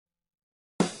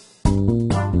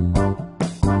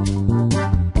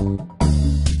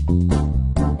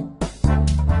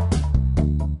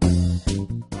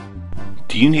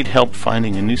Do you need help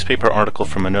finding a newspaper article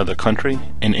from another country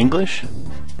in English?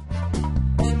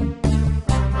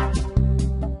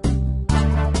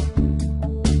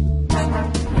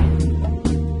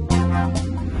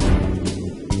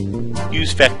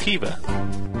 Use Factiva.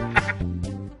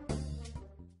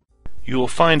 You will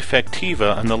find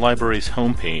Factiva on the library's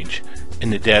homepage in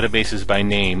the Databases by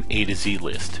Name A to Z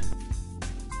list.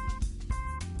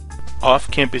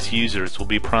 Off-campus users will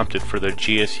be prompted for their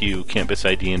GSU campus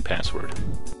ID and password.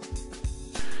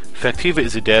 Factiva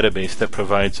is a database that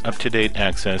provides up-to-date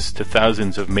access to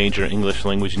thousands of major English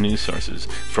language news sources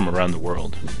from around the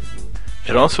world.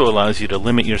 It also allows you to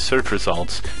limit your search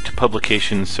results to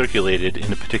publications circulated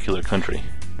in a particular country.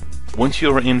 Once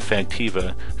you are in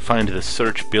Factiva, find the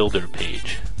Search Builder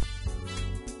page.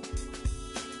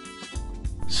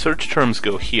 Search terms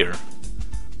go here,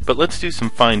 but let's do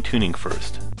some fine-tuning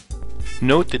first.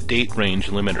 Note the date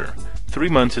range limiter. 3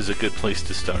 months is a good place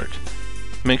to start.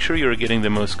 Make sure you are getting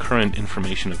the most current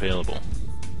information available.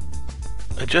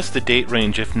 Adjust the date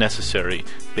range if necessary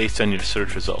based on your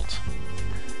search results.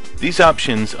 These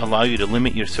options allow you to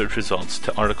limit your search results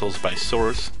to articles by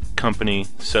source, company,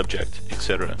 subject,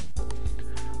 etc.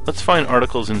 Let's find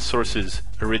articles and sources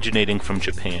originating from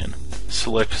Japan.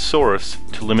 Select Source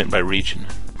to limit by region.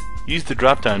 Use the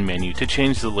drop-down menu to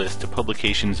change the list to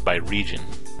publications by region.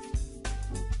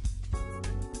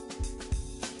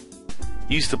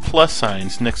 Use the plus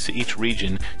signs next to each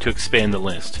region to expand the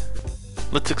list.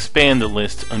 Let's expand the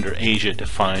list under Asia to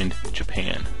find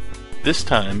Japan. This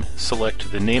time, select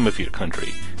the name of your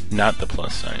country, not the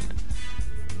plus sign.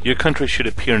 Your country should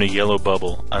appear in a yellow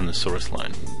bubble on the source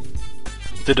line.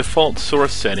 The default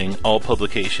source setting, All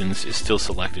Publications, is still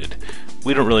selected.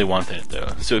 We don't really want that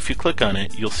though, so if you click on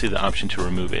it, you'll see the option to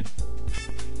remove it.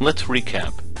 Let's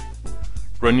recap.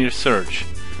 Run your search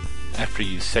after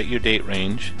you set your date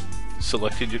range,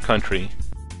 selected your country,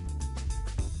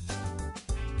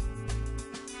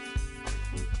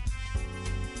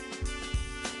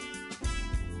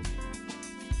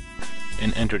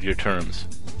 and entered your terms.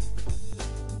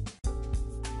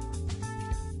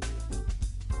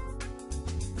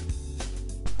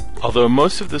 Although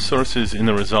most of the sources in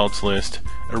the results list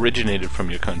originated from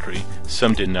your country,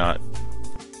 some did not.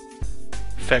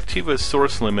 Factiva's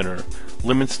source limiter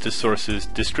limits to sources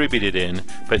distributed in,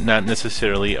 but not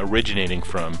necessarily originating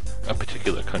from, a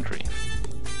particular country.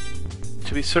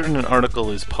 To be certain an article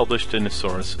is published in a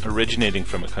source originating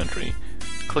from a country,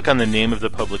 click on the name of the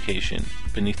publication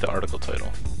beneath the article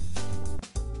title.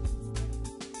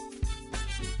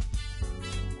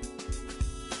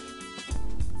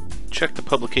 Check the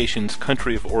publication's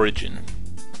country of origin.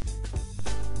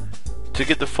 To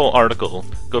get the full article,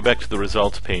 go back to the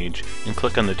results page and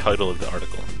click on the title of the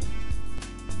article.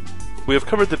 We have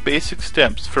covered the basic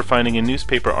steps for finding a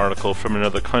newspaper article from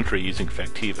another country using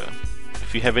Factiva.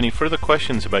 If you have any further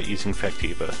questions about using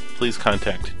Factiva, please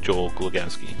contact Joel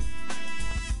Glogowski.